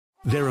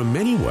There are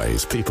many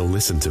ways people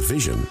listen to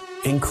Vision,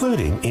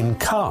 including in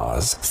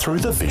cars through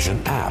the Vision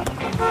app.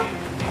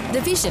 The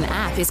Vision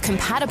app is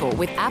compatible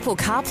with Apple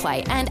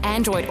CarPlay and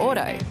Android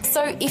Auto.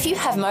 So if you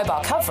have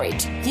mobile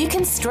coverage, you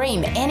can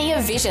stream any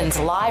of Vision's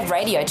live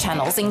radio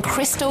channels in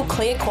crystal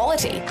clear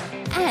quality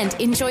and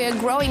enjoy a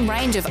growing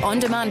range of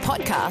on-demand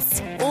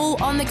podcasts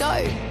all on the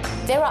go.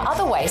 There are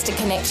other ways to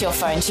connect your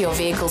phone to your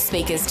vehicle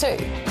speakers too.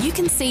 You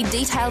can see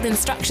detailed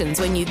instructions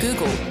when you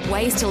Google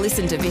ways to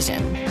listen to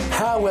Vision.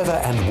 However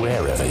and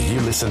wherever you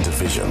listen to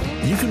Vision,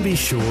 you can be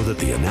sure that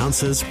the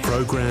announcers,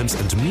 programs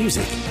and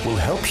music will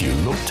help you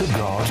look to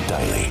God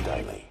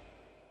daily.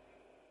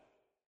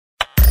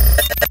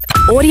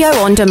 Audio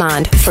on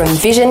demand from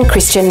Vision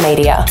Christian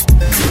Media.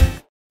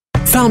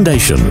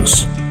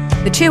 Foundations.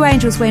 The two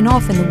angels went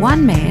off and the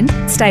one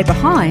man stayed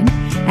behind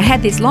and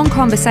had this long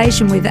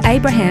conversation with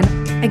Abraham.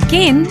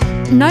 Again,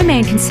 no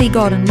man can see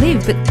God and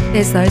live, but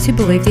there's those who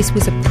believe this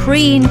was a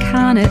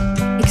pre-incarnate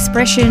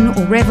expression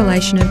or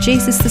revelation of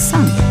Jesus the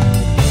Son.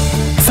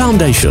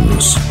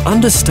 Foundations.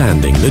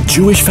 Understanding the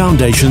Jewish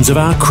foundations of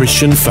our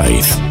Christian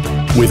faith.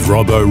 With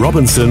Robbo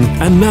Robinson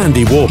and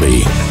Mandy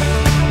Warby.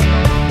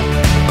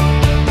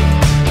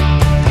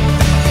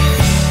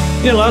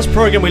 In the last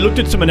program, we looked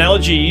at some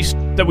analogies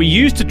that we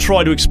used to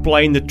try to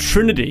explain the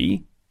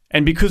Trinity,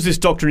 and because this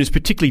doctrine is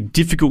particularly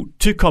difficult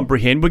to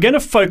comprehend, we're going to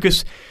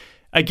focus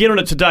again on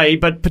it today,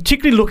 but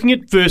particularly looking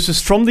at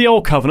verses from the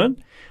Old Covenant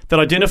that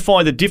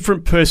identify the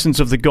different persons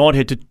of the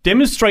Godhead to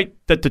demonstrate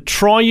that the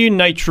triune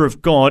nature of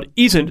God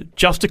isn't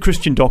just a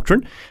Christian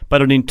doctrine,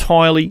 but an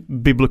entirely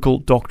biblical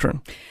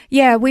doctrine.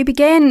 Yeah, we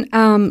began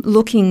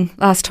looking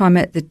last time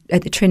at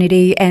the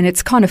Trinity, and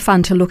it's kind of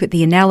fun to look at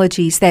the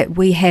analogies that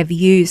we have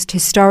used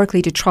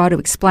historically to try to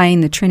explain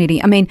the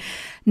Trinity. I mean,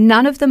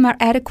 none of them are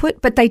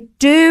adequate, but they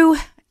do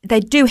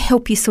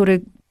help you sort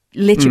of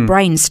let your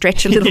brain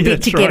stretch a little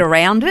bit to get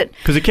around it.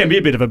 Because it can be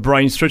a bit of a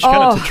brain stretch,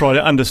 can't it, to try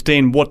to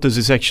understand what does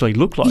this actually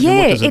look like and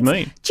what does it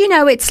mean? Do you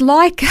know, it's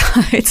like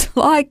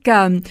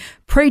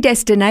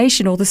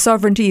predestination or the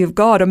sovereignty of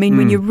God. I mean,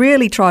 when you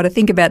really try to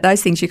think about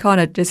those things, you kind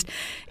of just,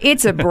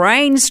 it's a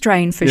brain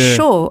strain for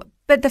sure.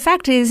 But the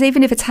fact is,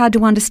 even if it's hard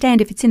to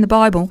understand, if it's in the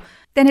Bible,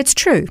 then it's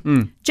true.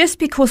 Just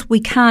because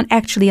we can't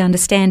actually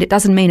understand it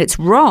doesn't mean it's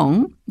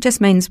wrong. It just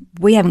means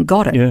we haven't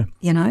got it,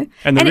 you know.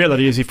 And the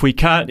reality is if we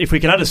can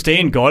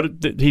understand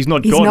God, he's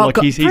not God.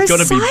 He's got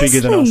to be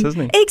bigger than us,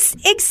 hasn't he?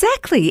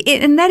 Exactly.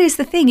 And that is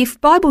the thing.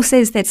 If Bible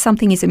says that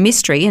something is a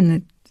mystery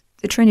and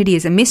the Trinity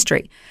is a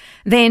mystery,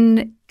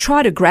 then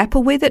try to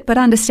grapple with it, but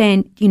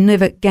understand you're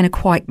never going to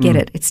quite get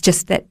it. It's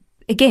just that,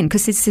 again,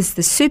 because this is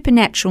the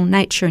supernatural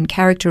nature and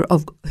character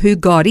of who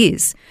God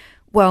is.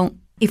 Well,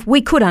 if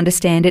we could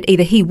understand it,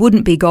 either he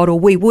wouldn't be God or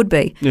we would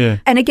be. Yeah.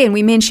 And again,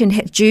 we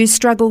mentioned Jews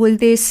struggle with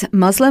this.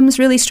 Muslims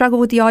really struggle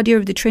with the idea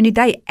of the Trinity.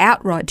 They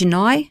outright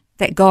deny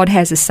that God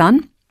has a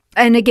son.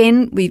 And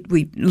again, we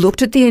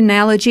looked at the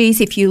analogies.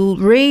 If you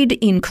read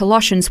in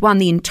Colossians 1,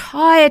 the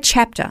entire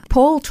chapter,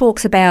 Paul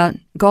talks about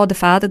God the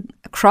Father,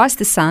 Christ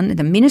the Son,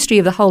 the ministry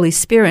of the Holy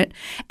Spirit,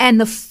 and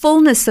the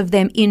fullness of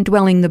them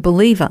indwelling the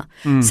believer.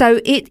 So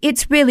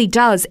it really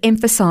does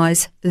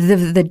emphasize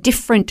the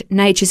different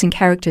natures and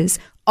characters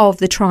of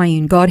the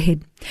triune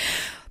Godhead.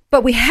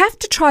 But we have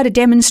to try to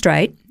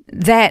demonstrate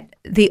that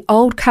the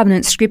Old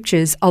Covenant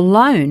scriptures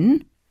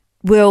alone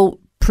will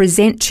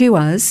present to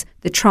us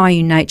the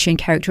triune nature and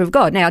character of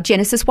God. Now,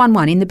 Genesis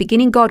 1:1, in the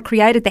beginning God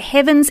created the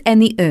heavens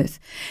and the earth.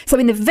 So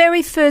in the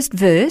very first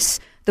verse,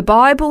 the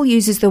Bible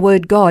uses the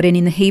word God, and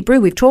in the Hebrew,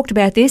 we've talked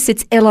about this,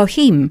 it's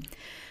Elohim.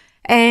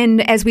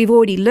 And as we've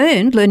already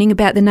learning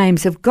about the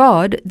names of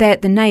God,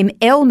 that the name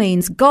El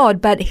means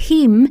God, but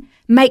Him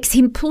makes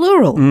him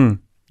plural.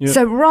 Yep.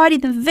 So right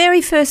in the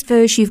very first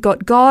verse, you've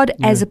got God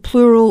as a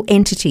plural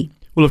entity.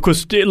 Well, of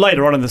course,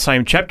 later on in the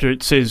same chapter,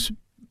 it says,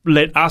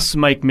 let us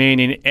make man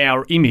in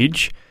our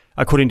image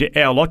according to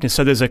our likeness.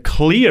 So there's a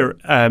clear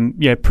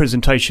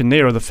presentation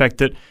there of the fact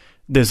that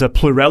there's a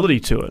plurality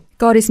to it.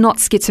 God is not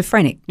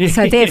schizophrenic.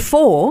 So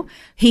therefore,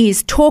 he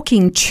is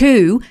talking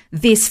to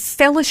this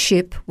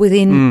fellowship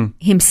within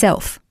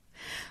himself.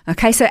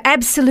 Okay, so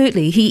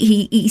absolutely,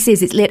 he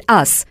says it's let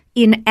us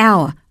in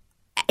our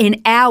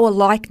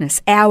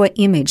likeness, our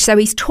image. So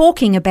he's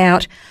talking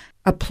about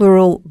a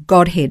plural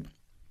Godhead.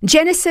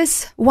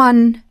 Genesis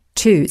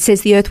 1:2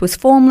 says the earth was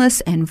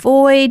formless and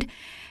void,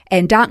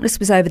 and darkness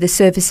was over the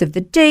surface of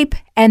the deep,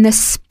 and the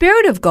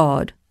Spirit of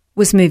God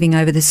was moving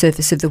over the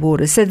surface of the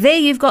waters. So there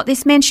you've got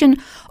this mention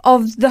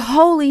of the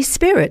Holy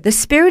Spirit, the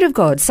Spirit of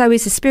God. So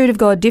is the Spirit of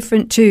God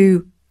different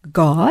to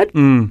God?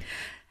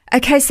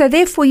 Okay, so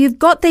therefore you've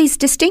got these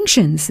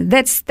distinctions.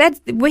 That's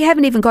we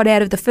haven't even got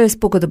out of the first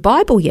book of the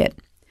Bible yet.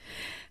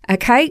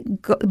 Okay,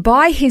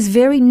 by his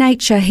very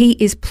nature, he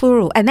is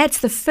plural. And that's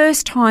the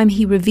first time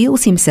he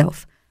reveals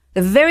himself.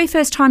 The very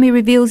first time he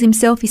reveals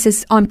himself, he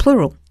says, I'm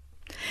plural.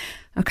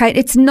 Okay,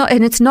 it's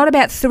not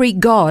about three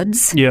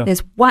gods. Yeah.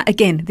 There's one.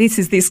 Again, this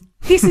is this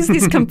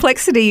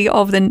complexity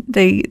of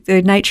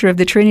the nature of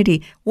the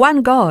Trinity.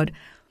 One God,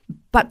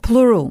 but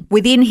plural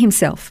within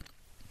himself.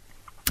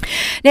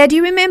 Now, do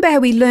you remember how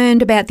we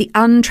learned about the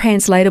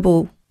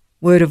untranslatable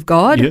Word of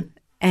God? Yeah.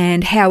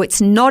 And how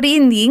it's not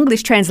in the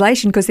English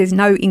translation because there's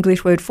no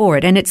English word for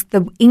it. And it's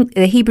the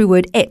Hebrew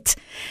word et.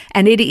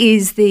 And it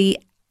is the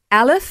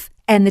aleph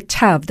and the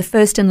tav, the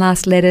first and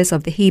last letters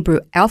of the Hebrew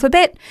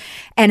alphabet.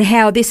 And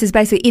how this is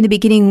basically, in the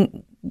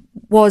beginning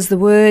was the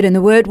Word, and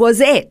the Word was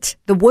et,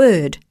 the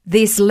Word,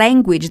 this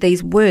language,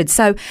 these words.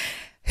 So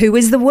who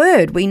is the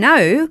Word? We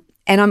know.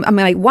 And I'm going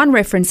to make one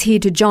reference here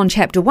to John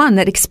chapter 1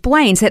 that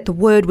explains that the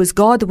Word was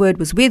God, the Word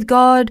was with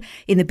God,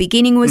 in the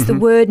beginning was the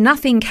Word,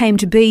 nothing came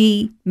to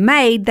be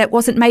made that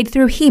wasn't made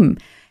through him.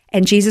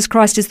 And Jesus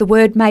Christ is the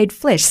Word made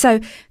flesh. So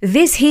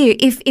this here,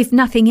 if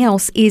nothing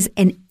else, is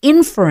an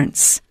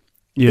inference.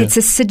 Yeah. It's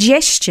a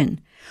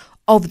suggestion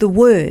of the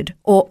Word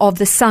or of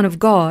the Son of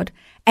God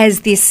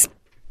as this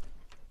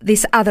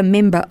other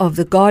member of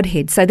the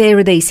Godhead. So there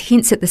are these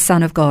hints at the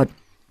Son of God.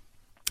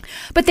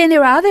 But then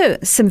there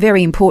are some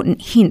very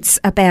important hints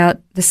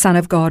about the Son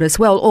of God as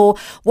well, or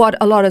what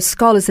a lot of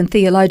scholars and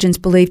theologians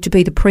believe to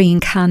be the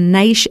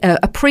pre-incarnate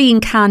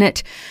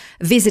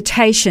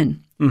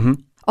visitation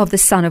of the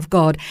Son of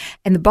God.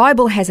 And the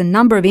Bible has a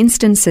number of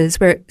instances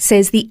where it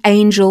says the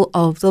angel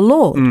of the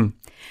Lord.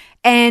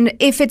 And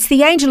if it's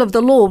the angel of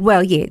the Lord,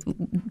 well, yeah,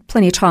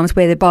 plenty of times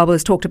where the Bible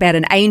has talked about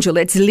an angel,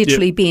 it's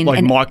literally been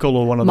like Michael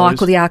or one of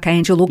Michael those. the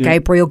archangel or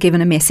Gabriel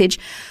given a message.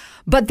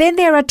 But then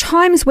there are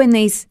times when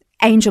these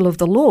angel of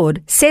the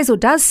Lord says or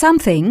does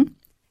something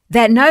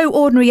that no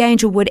ordinary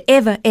angel would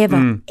ever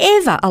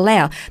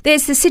allow.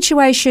 There's the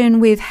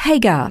situation with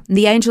Hagar.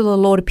 The angel of the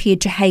Lord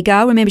appeared to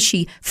Hagar. Remember,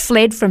 she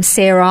fled from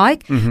Sarai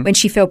when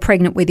she fell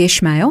pregnant with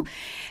Ishmael.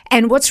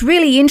 And what's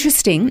really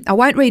interesting, I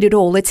won't read it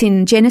all, it's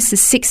in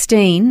Genesis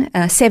 16,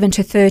 7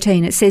 to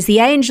 13. It says, the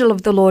angel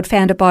of the Lord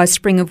found her by a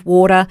spring of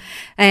water,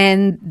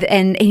 and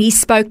he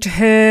spoke to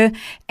her,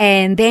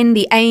 and then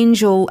the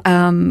angel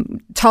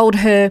told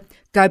her,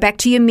 go back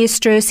to your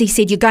mistress. He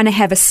said, you're going to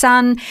have a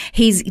son.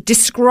 He's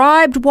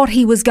described what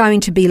he was going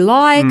to be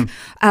like,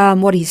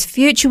 what his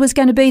future was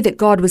going to be, that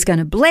God was going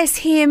to bless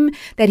him,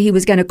 that he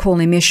was going to call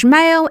him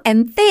Ishmael.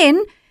 And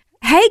then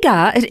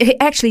Hagar,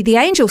 actually the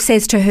angel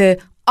says to her,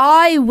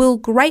 I will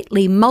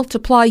greatly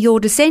multiply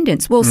your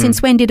descendants. Well,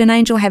 since when did an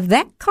angel have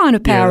that kind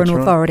of power and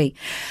authority?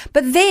 Right.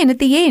 But then at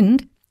the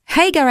end,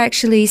 Hagar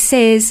actually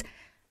says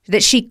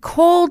that she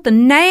called the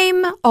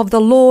name of the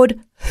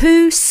Lord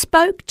who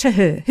spoke to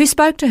her. Who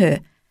spoke to her?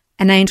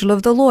 An angel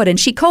of the Lord. And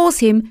she calls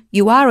him,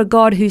 you are a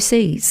God who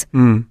sees.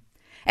 And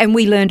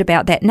we learned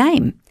about that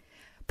name.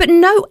 But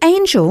no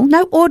angel,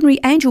 no ordinary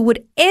angel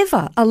would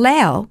ever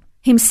allow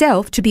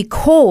himself to be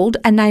called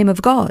a name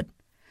of God.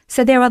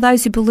 So there are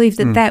those who believe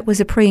that that was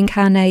a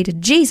pre-incarnated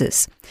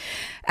Jesus.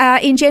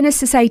 In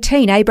Genesis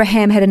 18,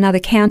 Abraham had another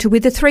encounter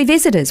with the three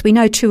visitors. We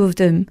know two of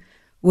them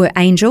were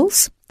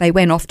angels. They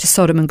went off to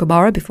Sodom and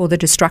Gomorrah before the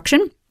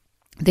destruction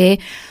there.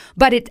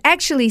 But it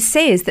actually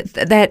says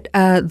that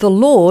the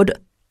Lord,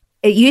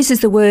 it uses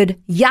the word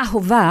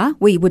Yahovah,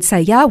 we would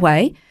say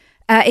Yahweh,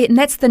 and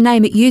that's the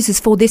name it uses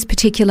for this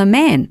particular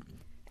man.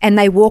 And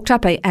they walked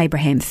up,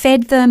 Abraham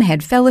fed them,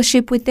 had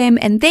fellowship with them,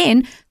 and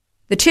then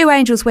the two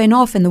angels went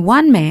off and the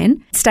one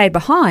man stayed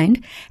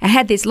behind and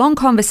had this long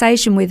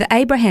conversation with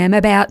Abraham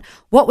about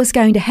what was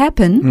going to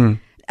happen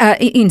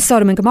in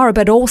Sodom and Gomorrah,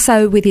 but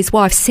also with his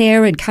wife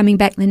Sarah and coming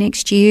back the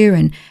next year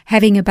and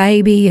having a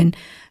baby. And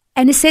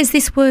it says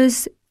this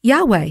was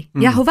Yahweh,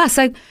 Yahovah.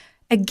 So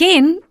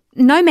again,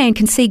 no man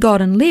can see God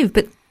and live,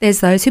 but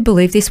there's those who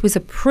believe this was a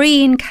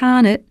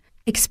pre-incarnate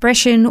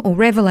expression or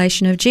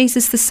revelation of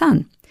Jesus the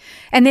Son.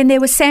 And then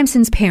there were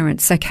Samson's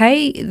parents,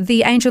 okay?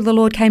 The angel of the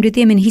Lord came to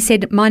them and he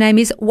said, my name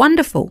is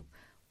Wonderful.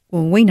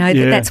 Well, we know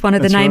that that's one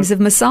of the names of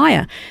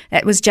Messiah.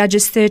 That was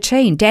Judges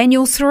 13.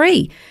 Daniel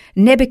 3.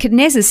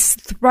 Nebuchadnezzar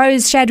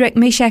throws Shadrach,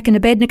 Meshach and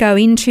Abednego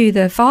into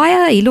the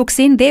fire. He looks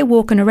in, they're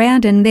walking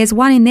around and there's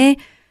one in there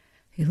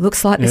who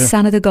looks like the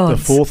son of the gods.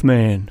 The fourth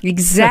man.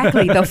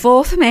 Exactly, the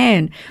fourth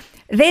man.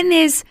 Then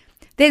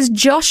there's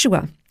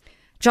Joshua.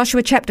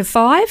 Joshua chapter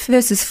 5,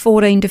 verses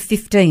 14 to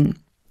 15.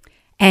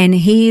 And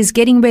he is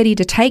getting ready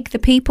to take the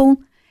people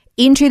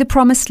into the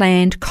promised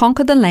land,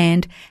 conquer the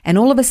land, and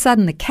all of a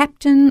sudden the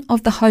captain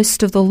of the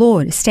host of the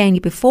Lord is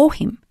standing before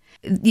him.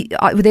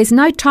 There's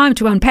no time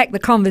to unpack the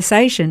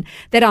conversation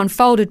that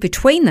unfolded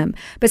between them,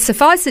 but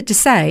suffice it to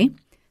say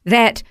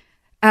that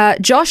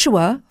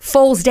Joshua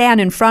falls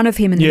down in front of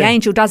him and the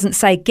angel doesn't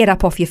say, get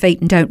up off your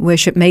feet and don't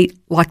worship me,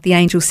 like the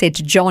angel said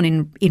to John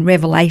in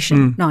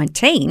Revelation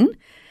 19.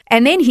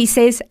 And then he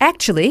says,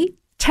 actually,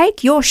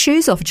 take your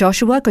shoes off,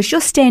 Joshua, because you're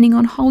standing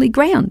on holy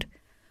ground.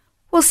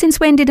 Well, since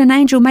when did an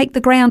angel make the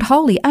ground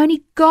holy?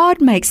 Only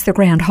God makes the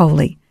ground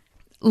holy,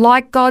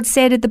 like God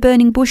said at the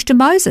burning bush to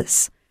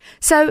Moses.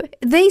 So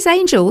these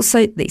angels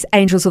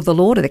of the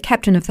Lord or the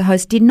captain of the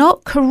host did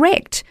not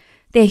correct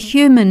their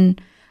human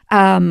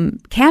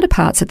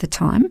counterparts at the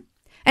time.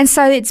 And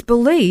so it's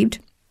believed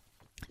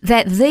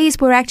that these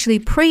were actually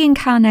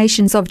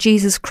pre-incarnations of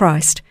Jesus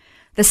Christ,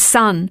 the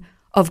Son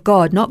of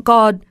God, not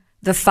God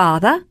the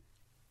Father,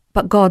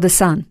 but God the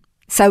Son.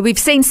 So we've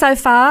seen so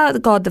far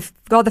God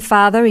the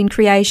Father in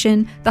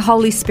creation, the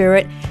Holy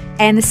Spirit,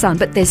 and the Son.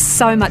 But there's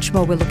so much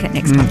more we'll look at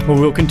next time. Well,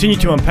 we'll continue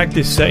to unpack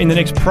this in the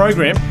next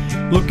program,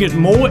 looking at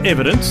more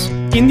evidence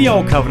in the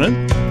Old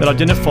Covenant that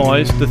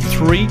identifies the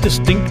three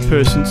distinct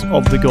persons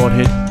of the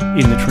Godhead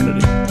in the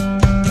Trinity.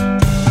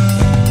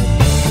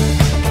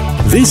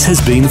 This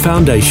has been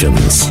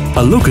Foundations,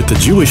 a look at the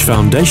Jewish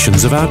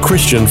foundations of our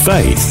Christian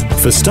faith.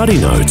 For study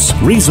notes,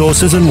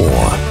 resources and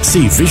more,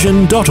 see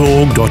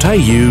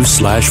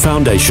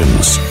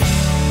vision.org.au/foundations.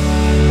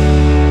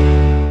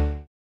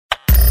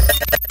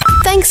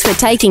 Thanks for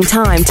taking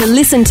time to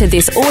listen to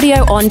this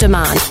audio on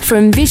demand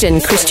from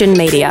Vision Christian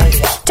Media.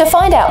 To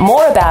find out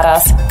more about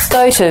us,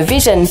 go to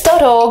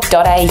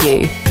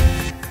vision.org.au.